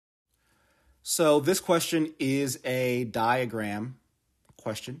So this question is a diagram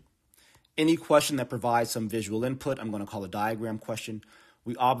question. Any question that provides some visual input, I'm going to call a diagram question.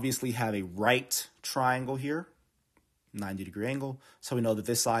 We obviously have a right triangle here, 90-degree angle. So we know that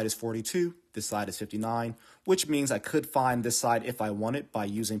this side is 42, this side is 59, which means I could find this side if I wanted by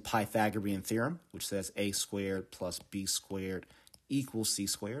using Pythagorean theorem, which says a squared plus b squared equals c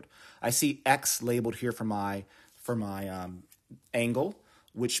squared. I see x labeled here for my angle,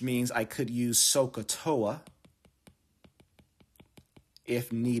 which means I could use SOHCAHTOA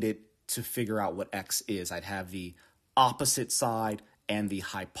if needed to figure out what x is. I'd have the opposite side and the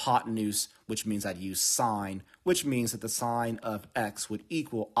hypotenuse, which means I'd use sine, which means that the sine of x would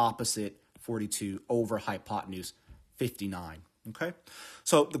equal opposite 42 over hypotenuse 59. Okay?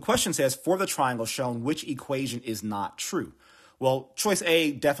 So the question says, for the triangle shown, which equation is not true? Well, choice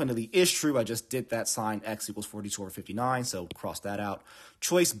A definitely is true. I just did that, sine x equals 42 over 59, so cross that out.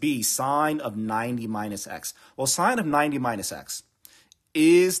 Choice B, sine of 90 minus x. Well, sine of 90 minus x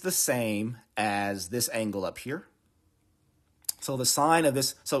is the same as this angle up here. So the sine of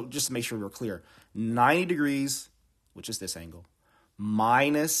this, so just to make sure we're clear, 90 degrees, which is this angle,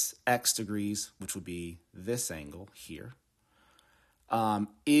 minus x degrees, which would be this angle here,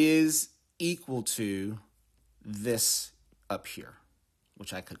 is equal to this up here,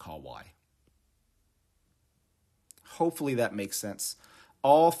 which I could call y. Hopefully that makes sense.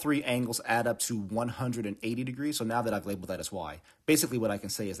 All three angles add up to 180 degrees. So now that I've labeled that as y, basically what I can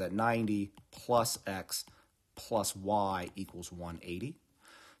say is that 90 plus x plus y equals 180.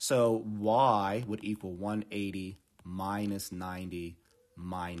 So y would equal 180 minus 90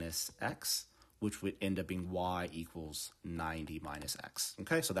 minus x, which would end up being y equals 90 minus x.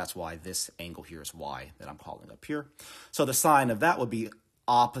 Okay, so that's why this angle here is y that I'm calling up here. So the sine of that would be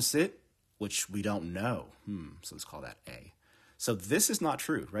opposite, which we don't know. So let's call that a. So this is not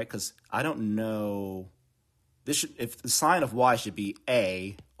true, right? Because I don't know. This should, if the sine of y should be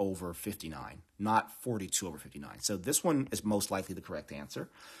a over 59, not 42 over 59. So this one is most likely the correct answer.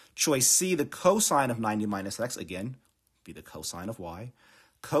 Choice C, the cosine of 90 minus x, again, be the cosine of y.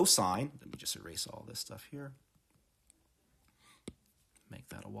 Cosine, let me just erase all this stuff here. Make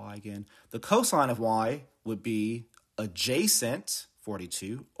that a y again. The cosine of y would be adjacent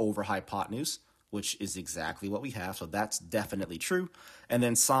 42 over hypotenuse, which is exactly what we have, so that's definitely true. And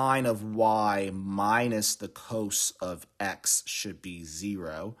then sine of y minus the cos of x should be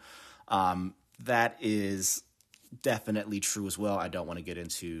 0. That is definitely true as well. I don't want to get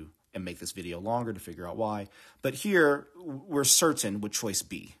into and make this video longer to figure out why. But here, we're certain with choice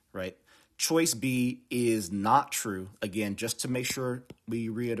B, right? Choice B is not true. Again, just to make sure we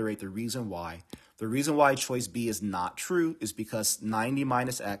reiterate the reason why. The reason why choice B is not true is because 90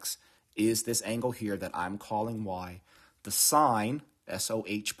 minus x is this angle here that I'm calling y. The sine,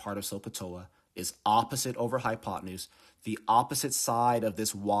 SOH, part of SOHCAHTOA, is opposite over hypotenuse. The opposite side of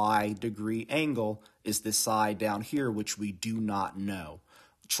this y degree angle is this side down here, which we do not know.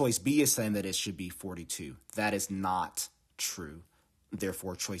 Choice B is saying that it should be 42. That is not true.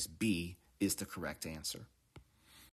 Therefore, choice B is the correct answer.